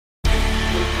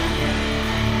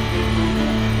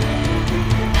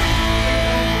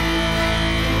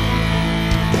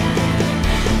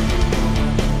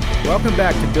Welcome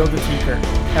back to Build a Tinker,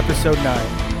 Episode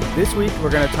 9. This week we're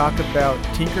going to talk about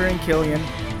tinkering Killian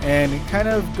and kind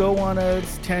of go on a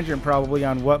tangent probably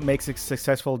on what makes a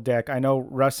successful deck. I know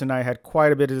Russ and I had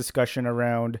quite a bit of discussion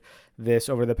around this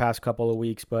over the past couple of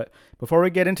weeks, but before we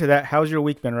get into that, how's your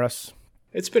week been, Russ?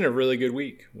 It's been a really good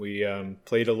week. We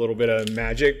played a little bit of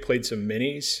Magic, played some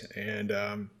minis,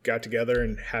 and got together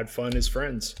and had fun as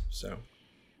friends. So,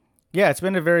 yeah, it's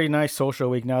been a very nice social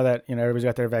week. Now that everybody's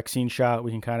got their vaccine shot,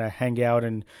 we can kind of hang out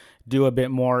and do a bit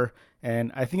more.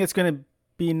 And I think it's going to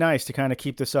be nice to kind of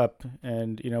keep this up.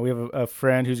 And we have a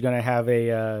friend who's going to have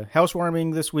a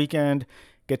housewarming this weekend,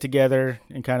 get together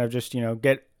and kind of just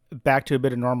get back to a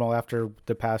bit of normal after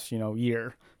the past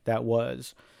year that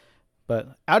was.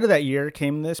 But out of that year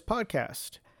came this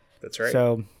podcast. That's right.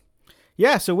 So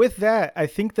with that, I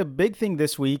think the big thing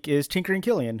this week is Tinkering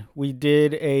Killian. We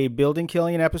did a Building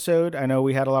Killian episode. I know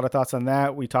we had a lot of thoughts on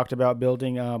that. We talked about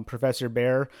building Professor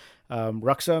Bear,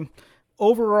 Ruxa.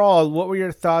 Overall, what were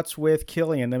your thoughts with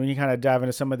Killian? Then we can kind of dive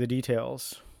into some of the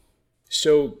details.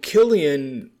 So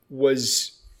Killian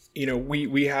was,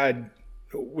 we had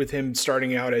with him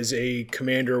starting out as a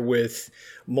commander with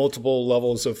multiple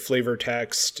levels of flavor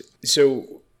text.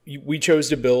 So we chose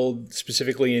to build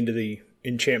specifically into the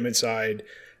enchantment side,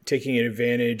 taking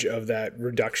advantage of that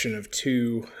reduction of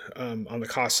 2 on the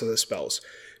cost of the spells.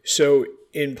 So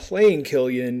in playing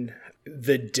Killian,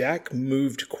 the deck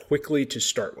moved quickly to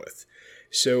start with.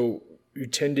 So you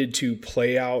tended to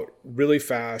play out really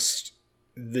fast.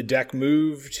 The deck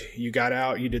moved, you got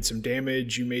out, you did some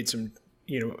damage, you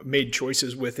made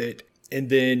choices with it, and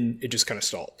then it just kind of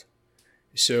stalled.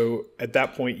 So at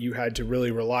that point, you had to really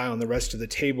rely on the rest of the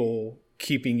table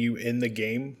keeping you in the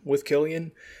game with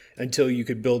Killian until you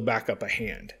could build back up a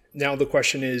hand. Now the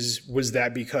question is, was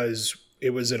that because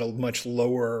it was at a much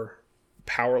lower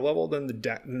power level than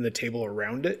the table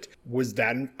around it? Was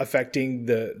that affecting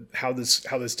how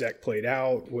this deck played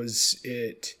out? Was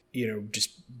it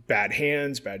just bad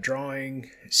hands, bad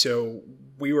drawing? So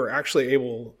we were actually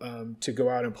able to go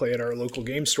out and play at our local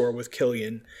game store with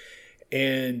Killian,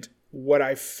 and what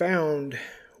I found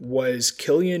was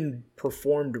Killian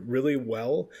performed really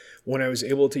well when I was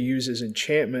able to use his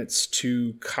enchantments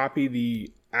to copy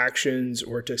the actions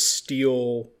or to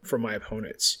steal from my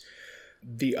opponents.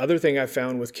 The other thing I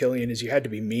found with Killian is you had to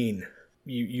be mean.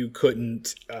 You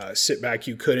couldn't sit back.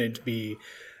 You couldn't be,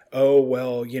 I'm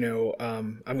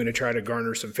going to try to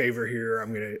garner some favor here.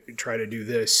 I'm going to try to do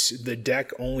this. The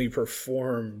deck only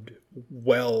performed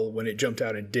well when it jumped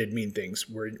out and did mean things.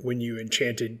 When you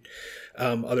enchanted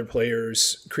other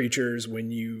players' creatures,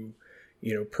 when you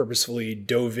purposefully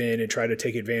dove in and tried to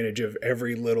take advantage of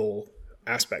every little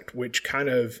aspect, which kind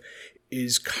of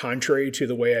is contrary to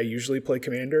the way I usually play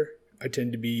Commander. I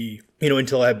tend to be,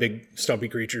 until I have big stumpy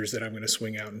creatures that I'm going to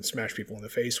swing out and smash people in the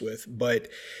face with. But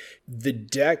the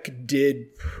deck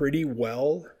did pretty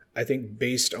well, I think,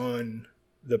 based on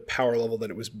the power level that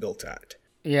it was built at.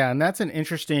 Yeah, and that's an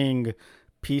interesting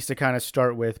piece to kind of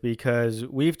start with, because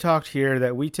we've talked here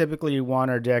that we typically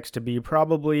want our decks to be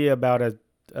probably about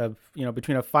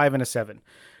between a 5 and a 7,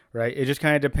 right? It just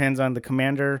kind of depends on the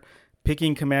commander.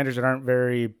 Picking commanders that aren't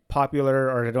very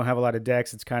popular or that don't have a lot of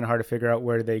decks, it's kind of hard to figure out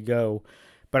where they go.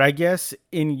 But I guess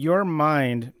in your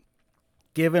mind,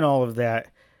 given all of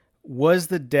that, was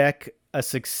the deck a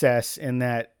success in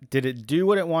that? Did it do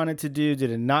what it wanted to do?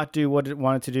 Did it not do what it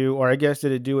wanted to do? Or I guess,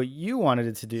 did it do what you wanted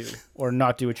it to do or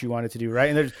not do what you wanted to do, right?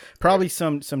 And there's probably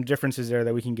some differences there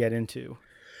that we can get into.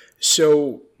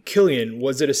 So Killian,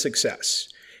 was it a success?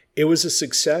 It was a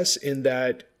success in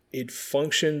that it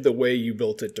functioned the way you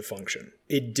built it to function.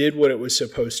 It did what it was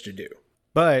supposed to do.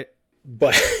 But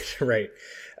right.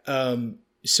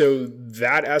 So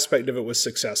that aspect of it was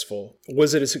successful.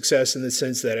 Was it a success in the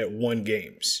sense that it won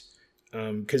games?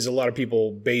 Because a lot of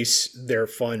people base their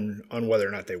fun on whether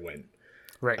or not they win.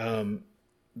 Right.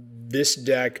 This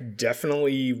deck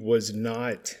definitely was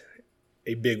not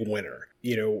a big winner.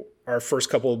 Our first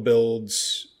couple of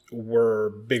builds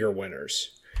were bigger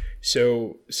winners.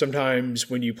 So sometimes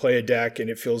when you play a deck and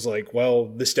it feels like, well,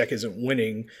 this deck isn't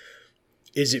winning,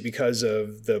 is it because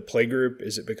of the play group?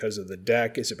 Is it because of the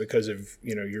deck? Is it because of,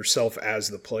 yourself as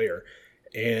the player?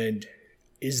 And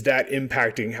is that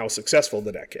impacting how successful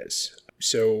the deck is?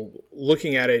 So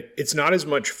looking at it, it's not as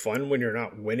much fun when you're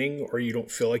not winning or you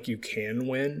don't feel like you can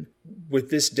win.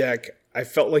 With this deck, I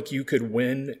felt like you could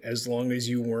win as long as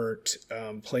you weren't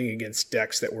playing against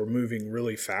decks that were moving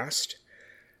really fast.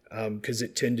 Because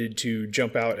it tended to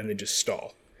jump out and then just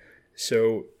stall.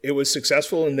 So it was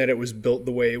successful in that it was built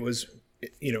the way it was,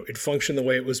 it functioned the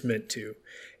way it was meant to.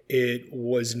 It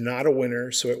was not a winner,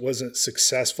 so it wasn't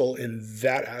successful in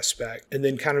that aspect. And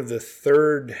then kind of the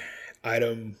third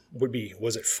item would be,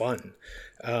 was it fun?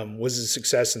 Was it a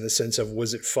success in the sense of,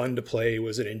 was it fun to play?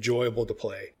 Was it enjoyable to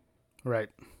play? Right.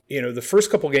 The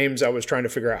first couple games I was trying to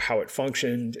figure out how it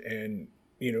functioned and,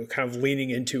 kind of leaning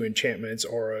into enchantments,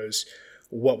 auras,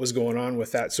 what was going on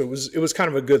with that. So it was kind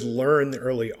of a good learn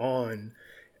early on.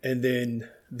 And then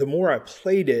the more I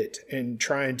played it and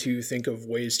trying to think of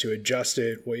ways to adjust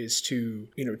it, ways to,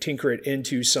 tinker it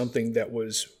into something that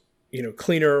was,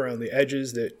 cleaner around the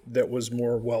edges, that was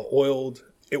more well oiled,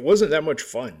 it wasn't that much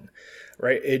fun,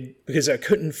 right? Because I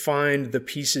couldn't find the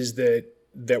pieces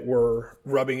that were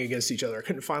rubbing against each other. I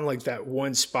couldn't find like that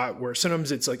one spot where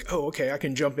sometimes it's like, oh, okay, I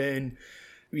can jump in,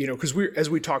 because as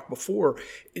we talked before,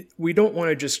 we don't want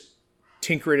to just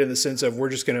tinker it in the sense of we're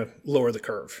just going to lower the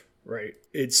curve, right?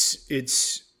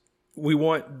 We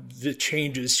want the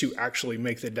changes to actually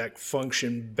make the deck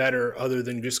function better, other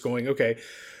than just going, okay,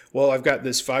 well, I've got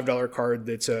this $5 card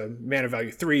that's a mana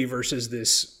value 3 versus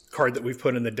this card that we've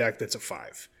put in the deck that's a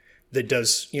 5 that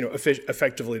does,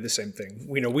 effectively the same thing.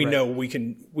 We know we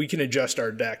can adjust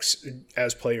our decks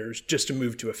as players just to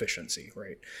move to efficiency,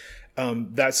 right?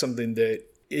 That's something that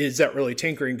is that really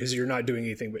tinkering, because you're not doing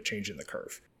anything but changing the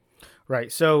curve. Right.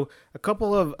 So a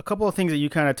couple of things that you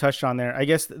kind of touched on there. I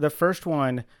guess the first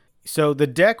one, so the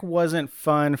deck wasn't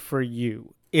fun for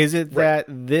you. Is it that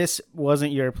this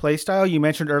wasn't your play style? You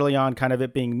mentioned early on kind of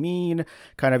it being mean,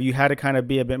 kind of you had to kind of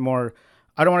be a bit more,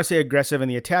 I don't want to say aggressive in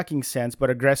the attacking sense, but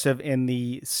aggressive in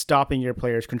the stopping your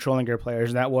players, controlling your players.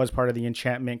 And that was part of the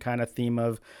enchantment kind of theme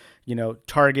of,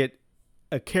 target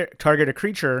a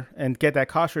creature and get that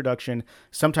cost reduction.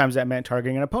 Sometimes that meant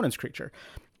targeting an opponent's creature.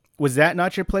 Was that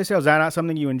not your playstyle? Was that not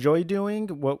something you enjoy doing?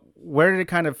 Where did it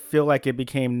kind of feel like it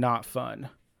became not fun?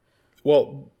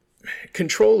 Well,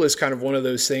 control is kind of one of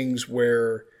those things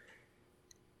where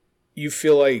you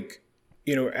feel like,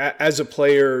 as a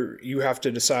player, you have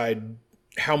to decide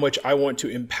how much I want to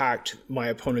impact my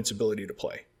opponent's ability to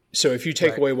play. So if you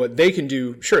take away what they can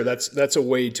do, sure, that's a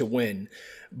way to win.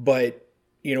 But,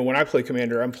 when I play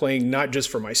Commander, I'm playing not just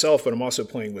for myself, but I'm also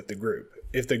playing with the group.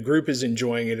 If the group is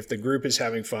enjoying it, if the group is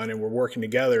having fun and we're working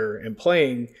together and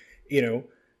playing,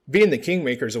 being the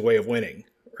Kingmaker is a way of winning,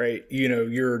 right?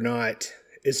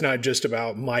 It's not just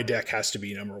about my deck has to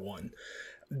be number one.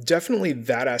 Definitely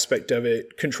that aspect of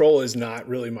it. Control is not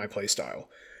really my play style.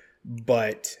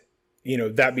 But,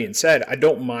 that being said, I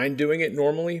don't mind doing it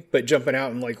normally, but jumping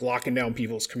out and like locking down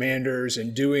people's commanders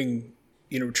and doing,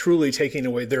 truly taking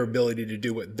away their ability to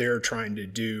do what they're trying to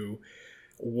do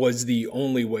was the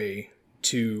only way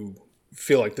to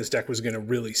feel like this deck was going to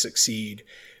really succeed.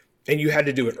 And you had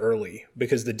to do it early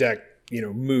because the deck,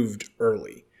 moved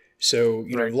early. So,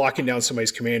 locking down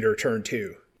somebody's commander turn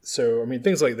 2. So,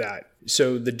 things like that.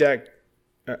 So the deck,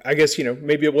 I guess,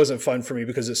 maybe it wasn't fun for me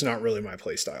because it's not really my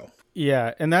play style.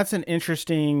 Yeah, and that's an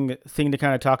interesting thing to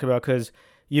kind of talk about, because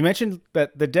you mentioned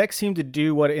that the deck seemed to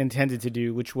do what it intended to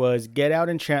do, which was get out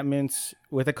enchantments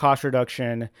with a cost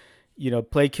reduction,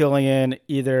 play Killian,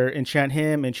 either enchant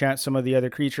him, enchant some of the other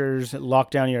creatures,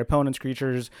 lock down your opponent's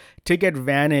creatures, take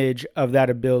advantage of that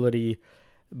ability.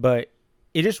 But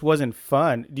it just wasn't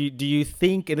fun. Do you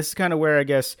think, and this is kind of where I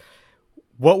guess,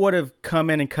 what would have come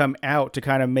in and come out to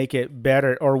kind of make it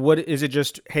better? Or is it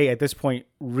just, hey, at this point,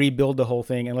 rebuild the whole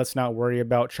thing and let's not worry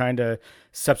about trying to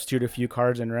substitute a few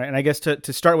cards in, right? And I guess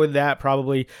to start with that,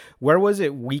 probably, where was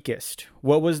it weakest?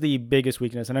 What was the biggest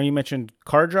weakness? I know you mentioned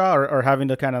card draw or having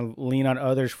to kind of lean on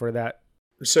others for that.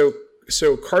 So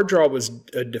card draw was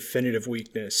a definitive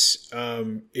weakness.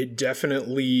 It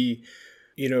definitely,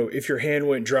 if your hand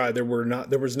went dry, there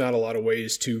was not a lot of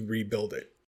ways to rebuild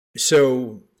it.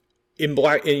 So in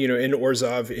black, in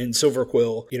Orzhov, in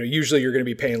Silverquill, usually you're going to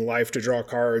be paying life to draw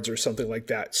cards or something like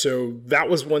that. So that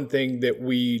was one thing that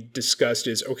we discussed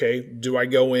is, okay, do I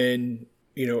go in,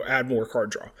 add more card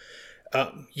draw?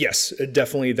 Yes,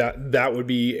 definitely that would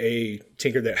be a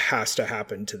tinker that has to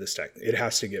happen to this deck. It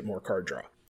has to get more card draw.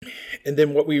 And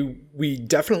then what we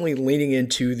definitely leaning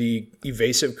into the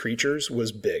evasive creatures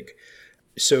was big.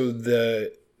 So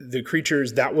the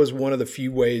creatures, that was one of the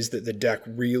few ways that the deck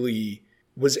really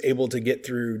was able to get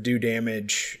through, do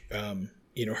damage,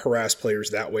 harass players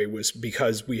that way, was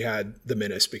because we had the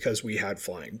menace, because we had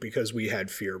flying, because we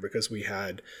had fear, because we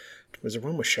had, was there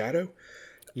one with shadow?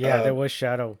 Yeah, there was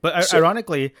shadow. But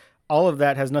ironically, all of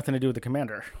that has nothing to do with the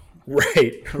commander.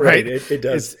 Right. It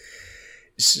does.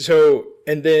 So,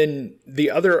 and then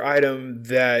the other item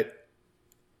that,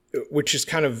 which is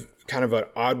kind of an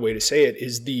odd way to say it,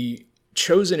 is the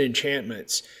chosen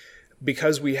enchantments.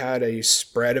 Because we had a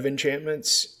spread of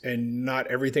enchantments and not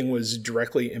everything was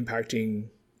directly impacting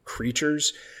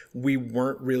creatures, we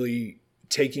weren't really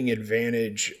taking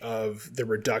advantage of the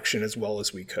reduction as well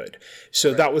as we could.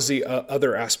 So that was the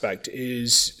other aspect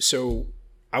is, so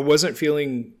I wasn't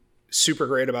feeling super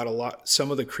great about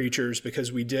some of the creatures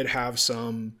because we did have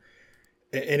some,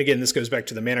 and again, this goes back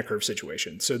to the mana curve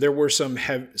situation. So there were some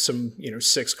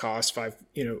 6 cost, 5,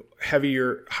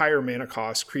 higher mana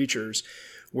cost creatures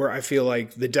where I feel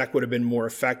like the deck would have been more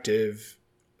effective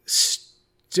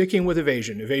sticking with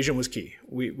evasion. Evasion was key.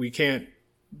 We can't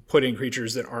put in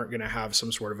creatures that aren't going to have some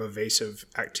sort of evasive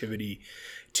activity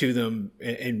to them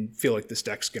and feel like this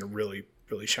deck's going to really,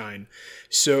 really shine.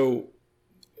 So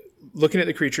looking at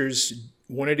the creatures,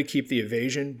 wanted to keep the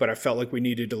evasion, but I felt like we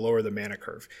needed to lower the mana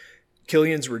curve.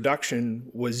 Killian's reduction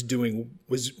was doing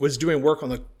work on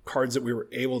the cards that we were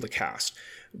able to cast,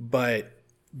 but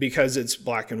because it's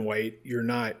black and white,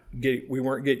 we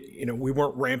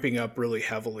weren't ramping up really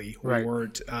heavily. Right. We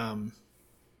weren't.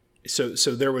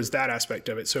 So there was that aspect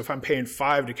of it. So if I'm paying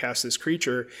 5 to cast this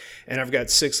creature, and I've got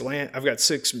 6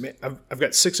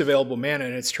 available mana,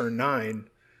 and it's turn 9,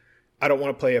 I don't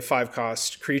want to play a 5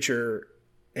 cost creature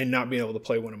and not be able to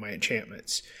play one of my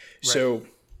enchantments. Right.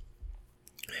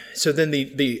 So then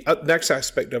the next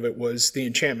aspect of it was the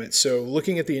enchantments. So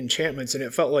looking at the enchantments, and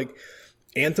it felt like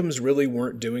anthems really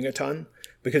weren't doing a ton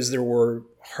because there were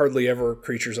hardly ever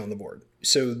creatures on the board.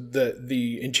 So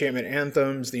the enchantment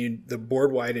anthems, the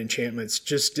board-wide enchantments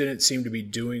just didn't seem to be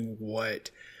doing what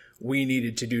we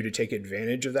needed to do to take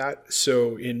advantage of that.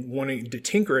 So in wanting to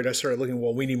tinker it, I started looking,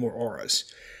 well, we need more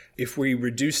auras. If we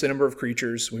reduce the number of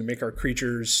creatures, we make our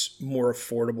creatures more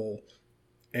affordable,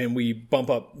 and we bump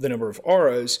up the number of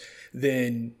auras,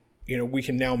 then we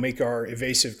can now make our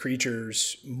evasive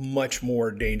creatures much more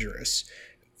dangerous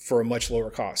for a much lower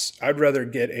cost. I'd rather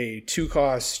get a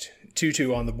 2-cost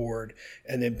 2/2 on the board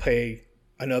and then pay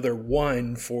another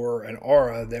 1 for an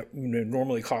aura that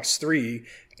normally costs 3.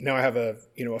 Now I have a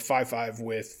 5/5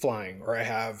 with flying, or I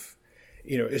have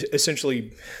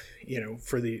essentially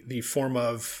for the form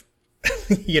of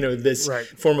this right.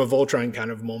 form of Voltron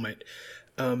kind of moment.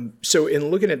 So in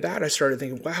looking at that, I started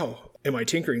thinking, wow, am I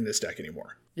tinkering this deck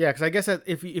anymore? Yeah, because I guess that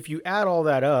if you add all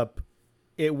that up,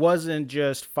 it wasn't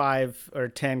just 5 or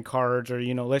 10 cards, or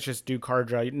let's just do card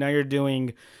draw. Now you're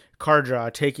doing card draw,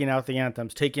 taking out the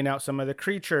anthems, taking out some of the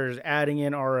creatures, adding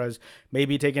in auras,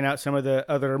 maybe taking out some of the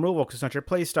other removal because it's not your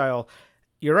play style.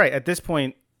 You're right. At this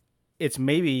point, it's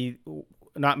maybe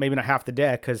not half the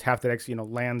deck, because half the deck's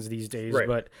lands these days, right.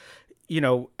 But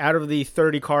out of the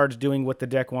 30 cards doing what the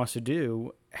deck wants to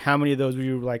do, how many of those were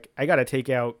you like, I got to take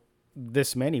out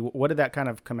this many? What did that kind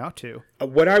of come out to?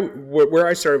 Where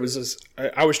I started was this.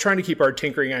 I was trying to keep our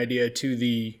tinkering idea to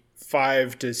the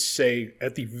 5 to, say,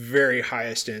 at the very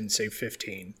highest end, say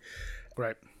 15.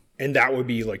 Right. And that would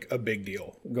be like a big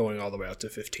deal, going all the way out to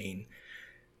 15.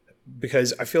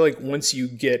 Because I feel like once you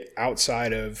get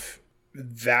outside of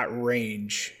that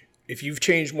range, if you've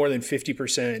changed more than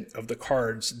 50% of the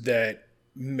cards that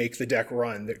make the deck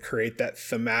run, that create that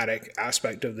thematic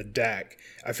aspect of the deck,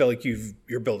 I feel like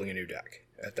you're building a new deck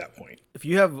at that point. If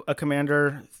you have a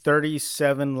commander,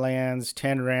 37 lands,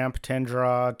 10 ramp, 10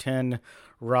 draw, 10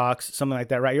 rocks, something like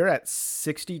that, right? You're at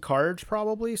 60 cards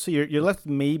probably. So you're left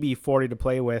maybe 40 to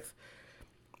play with.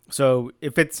 So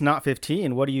if it's not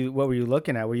 15, what were you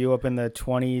looking at? Were you up in the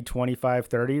 20, 25,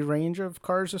 30 range of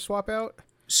cards to swap out?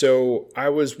 So I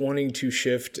was wanting to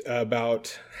shift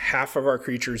about half of our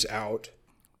creatures out.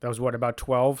 That was about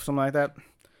 12, something like that?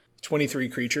 23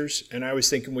 creatures. And I was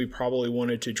thinking we probably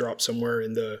wanted to drop somewhere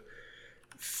in the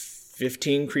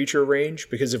 15 creature range,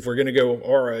 because if we're going to go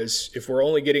auras, if we're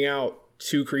only getting out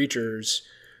 2 creatures,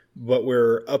 but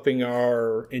we're upping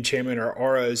our enchantment, our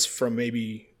auras from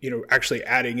maybe, actually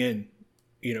adding in,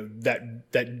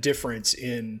 that difference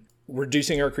in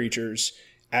reducing our creatures,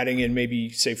 adding in maybe,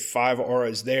 say, 5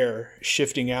 auras there,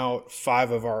 shifting out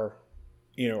 5 of our,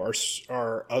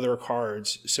 our other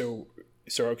cards. So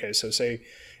say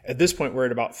at this point we're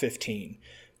at about 15.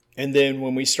 And then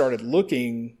when we started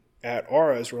looking at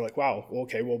auras, we're like, wow,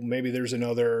 okay, well, maybe there's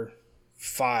another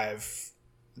 5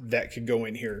 that could go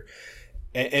in here.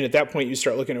 And at that point you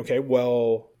start looking, okay,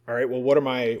 well, all right, well,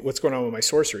 what's going on with my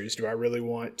sorceries? Do I really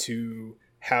want to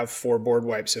have 4 board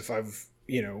wipes if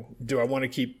do I want to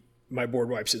keep my board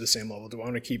wipes at the same level? Do I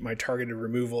want to keep my targeted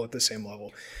removal at the same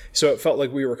level? So it felt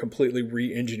like we were completely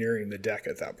re-engineering the deck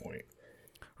at that point.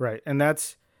 Right. And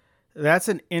that's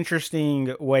an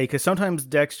interesting way, because sometimes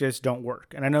decks just don't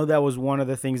work. And I know that was one of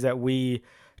the things that we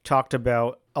talked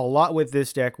about a lot with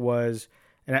this deck was,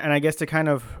 and I guess to kind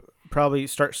of probably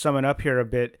start summing up here a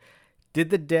bit,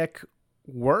 did the deck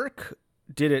work?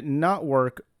 Did it not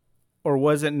work? or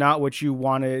was it not what you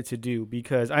wanted it to do?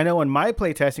 Because I know in my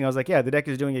play testing, I was like, yeah, the deck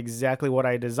is doing exactly what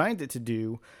I designed it to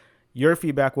do. Your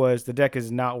feedback was the deck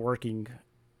is not working.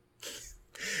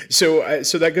 So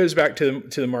that goes back to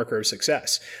the marker of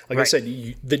success. Like I said,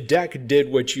 the deck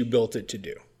did what you built it to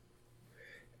do,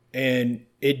 and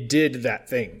it did that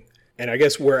thing. And I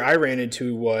guess where I ran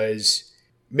into was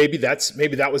maybe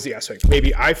that was the aspect.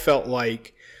 Maybe I felt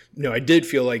like, I did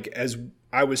feel like as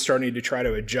I was starting to try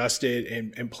to adjust it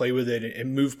and play with it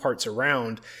and move parts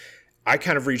around, I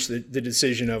kind of reached the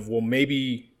decision of, well,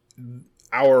 maybe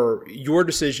your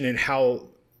decision in how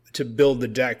to build the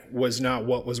deck was not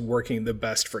what was working the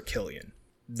best for Killian.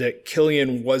 That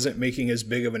Killian wasn't making as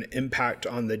big of an impact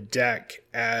on the deck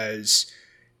as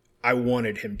I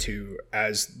wanted him to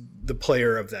as the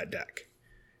player of that deck.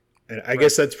 And I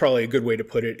guess that's probably a good way to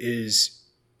put it is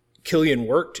Killian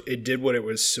worked. It did what it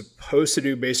was supposed to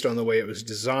do based on the way it was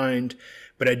designed,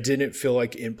 but I didn't feel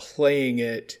like in playing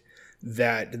it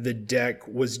that the deck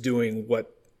was doing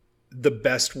what the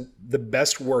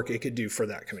best work it could do for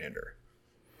that commander.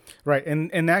 Right,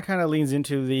 and that kind of leans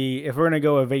into if we're going to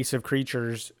go evasive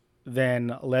creatures, then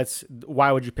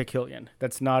why would you pick Killian?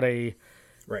 That's not a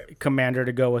commander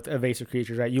to go with evasive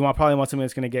creatures, right? You probably want something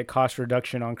that's going to get cost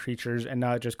reduction on creatures and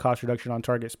not just cost reduction on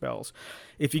target spells.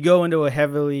 If you go into a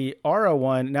heavily Aura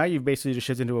one, now you've basically just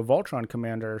shifted into a Voltron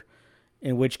commander,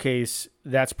 in which case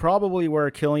that's probably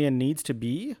where Killian needs to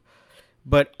be.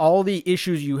 But all the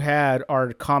issues you had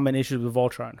are common issues with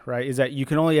Voltron, right? Is that you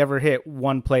can only ever hit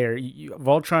one player.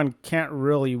 Voltron can't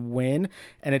really win,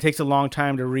 and it takes a long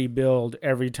time to rebuild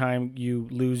every time you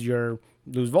lose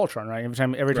Voltron, right?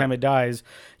 Every time it dies,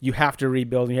 you have to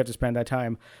rebuild, and you have to spend that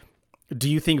time. Do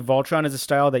you think Voltron is a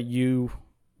style that you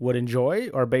would enjoy,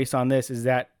 or based on this, is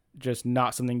that just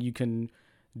not something you can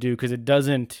do because it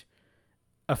doesn't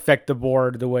affect the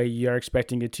board the way you're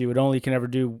expecting it to? It only can ever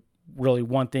do really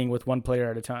one thing with one player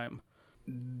at a time.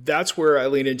 That's where I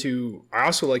lean into. I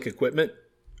also like equipment.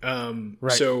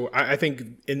 So I think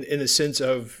in the sense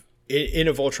of in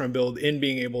a Voltron build, in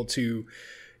being able to,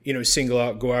 single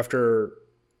out, go after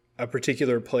a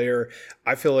particular player,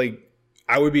 I feel like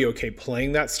I would be okay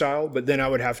playing that style, but then I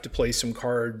would have to play some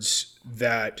cards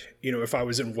that, if I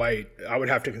was in white, I would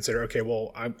have to consider, okay,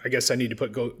 well, I guess I need to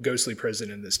put Ghostly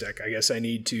Prison in this deck. I guess I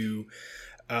need to,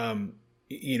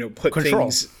 put control.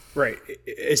 Things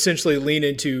essentially lean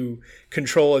into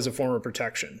control as a form of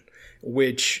protection,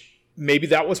 which maybe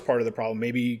that was part of the problem.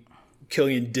 Maybe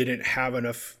Killian didn't have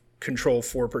enough control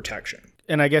for protection.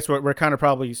 And I guess we're kind of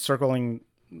probably circling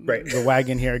the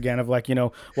wagon here again of like,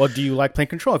 well, do you like playing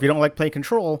control? If you don't like playing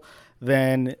control,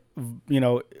 then,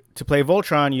 to play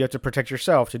Voltron, you have to protect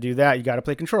yourself. To do that, you got to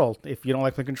play control. If you don't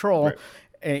like playing control,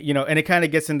 and it kind of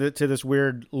gets into this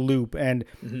weird loop. And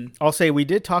I'll say we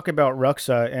did talk about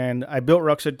Ruxa, and I built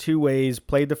Ruxa two ways,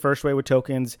 played the first way with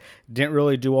tokens, didn't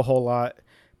really do a whole lot.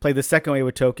 Played the second way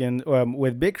with tokens,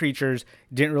 with big creatures,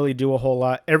 didn't really do a whole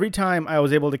lot. Every time I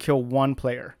was able to kill one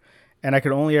player, and I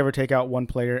could only ever take out one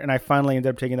player, and I finally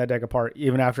ended up taking that deck apart,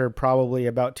 even after probably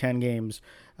about 10 games,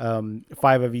 5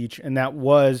 of each. And that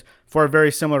was for a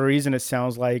very similar reason, it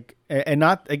sounds like. And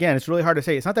not, again, it's really hard to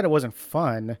say. It's not that it wasn't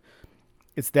fun.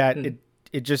 It's that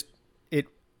it just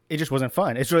wasn't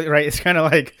fun. It's really right. It's kind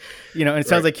of like, and it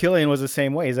sounds like Killian was the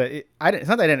same way. Is that it's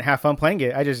not that I didn't have fun playing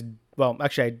it. I just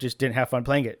didn't have fun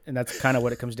playing it, and that's kind of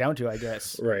what it comes down to, I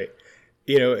guess. Right.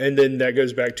 And then that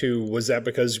goes back to, was that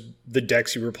because the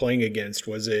decks you were playing against,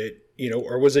 was it,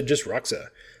 or was it just Ruxa?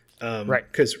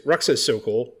 Because Ruxa is so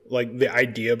cool. Like, the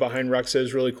idea behind Ruxa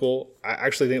is really cool. I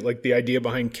actually think like the idea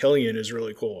behind Killian is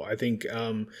really cool. I think,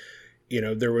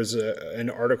 there was an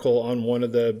article on one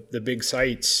of the big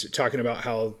sites talking about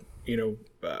how,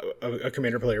 a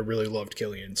commander player really loved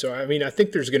Killian. So, I mean, I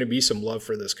think there's going to be some love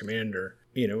for this commander,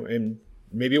 and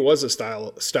maybe it was a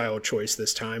style choice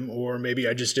this time, or maybe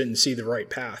I just didn't see the right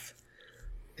path.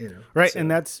 Right. So.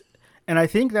 And I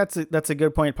think that's a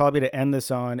good point probably to end this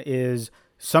on, is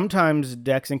sometimes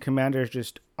decks and commanders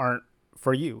just aren't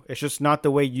for you. It's just not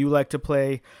the way you like to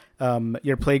play.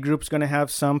 Your play group's going to have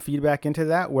some feedback into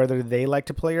that, whether they like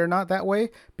to play or not that way,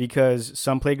 because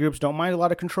some play groups don't mind a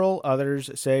lot of control.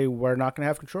 Others say we're not going to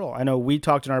have control. I know we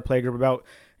talked in our play group about,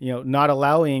 not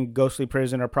allowing Ghostly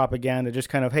Prison or Propaganda, just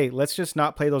kind of, hey, let's just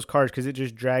not play those cards because it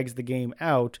just drags the game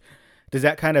out. Does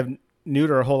that kind of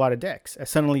neuter a whole lot of decks?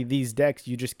 Suddenly these decks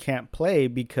you just can't play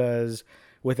because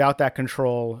without that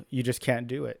control, you just can't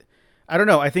do it. I don't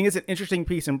know. I think it's an interesting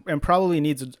piece and probably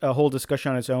needs a whole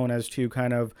discussion on its own as to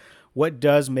kind of what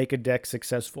does make a deck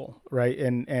successful, right?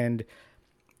 And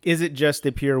Is it just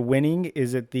the pure winning?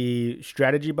 Is it the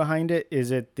strategy behind it? Is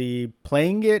it the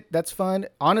playing it that's fun?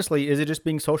 Honestly, is it just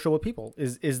being social with people?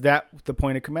 Is that the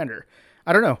point of Commander?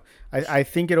 I don't know. I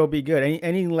think it'll be good.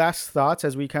 Any last thoughts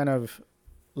as we kind of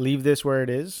leave this where it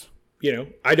is?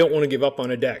 I don't want to give up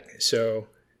on a deck, so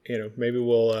maybe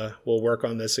we'll work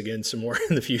on this again some more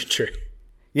in the future.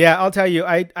 Yeah, I'll tell you,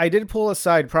 I did pull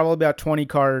aside probably about 20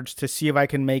 cards to see if I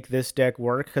can make this deck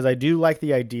work, because I do like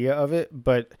the idea of it,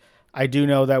 but I do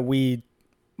know that we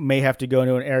may have to go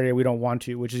into an area we don't want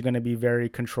to, which is going to be very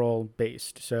control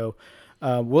based. So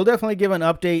we'll definitely give an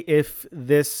update if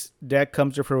this deck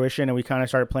comes to fruition and we kind of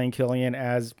start playing Killian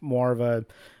as more of a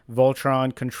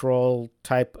Voltron control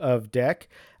type of deck.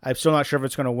 I'm still not sure if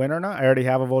it's going to win or not. I already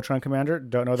have a Voltron commander.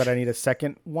 Don't know that I need a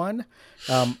second one.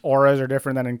 Auras are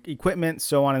different than equipment,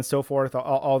 so on and so forth,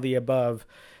 all the above.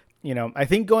 I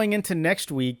think going into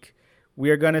next week, we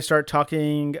are going to start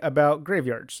talking about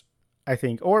graveyards, I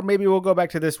think. Or maybe we'll go back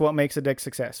to this, what makes a deck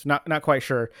success. Not quite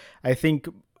sure. I think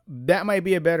that might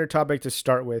be a better topic to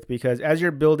start with, because as you're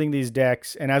building these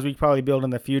decks, and as we probably build in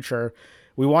the future,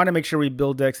 we want to make sure we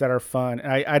build decks that are fun.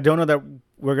 And I don't know that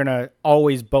we're going to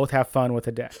always both have fun with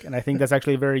a deck. And I think that's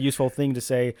actually a very useful thing to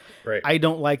say. Right. I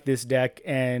don't like this deck,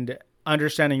 and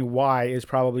understanding why is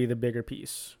probably the bigger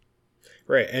piece.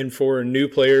 Right. And for new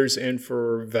players and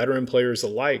for veteran players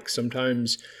alike,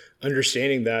 sometimes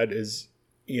understanding that is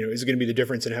going to be the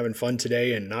difference in having fun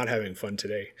today and not having fun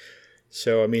today.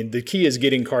 So, the key is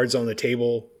getting cards on the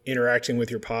table, interacting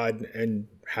with your pod, and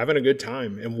having a good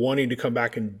time and wanting to come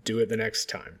back and do it the next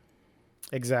time.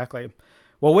 Exactly.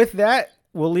 Well, with that,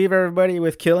 we'll leave everybody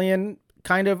with Killian.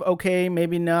 Kind of okay,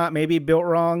 maybe not, maybe built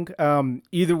wrong.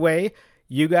 Either way,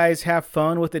 you guys have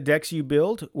fun with the decks you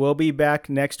build. We'll be back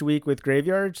next week with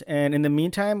Graveyards. And in the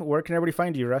meantime, where can everybody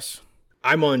find you, Russ?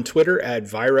 I'm on Twitter at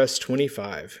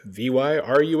Virus25,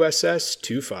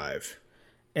 VYRUSS25.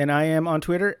 And I am on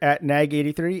Twitter at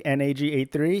Nag83,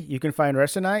 NAG83. You can find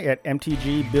Russ and I at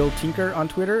MTGBuildTinker on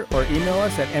Twitter, or email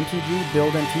us at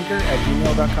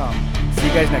mtgbuildandtinker@gmail.com. See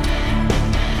you guys next time.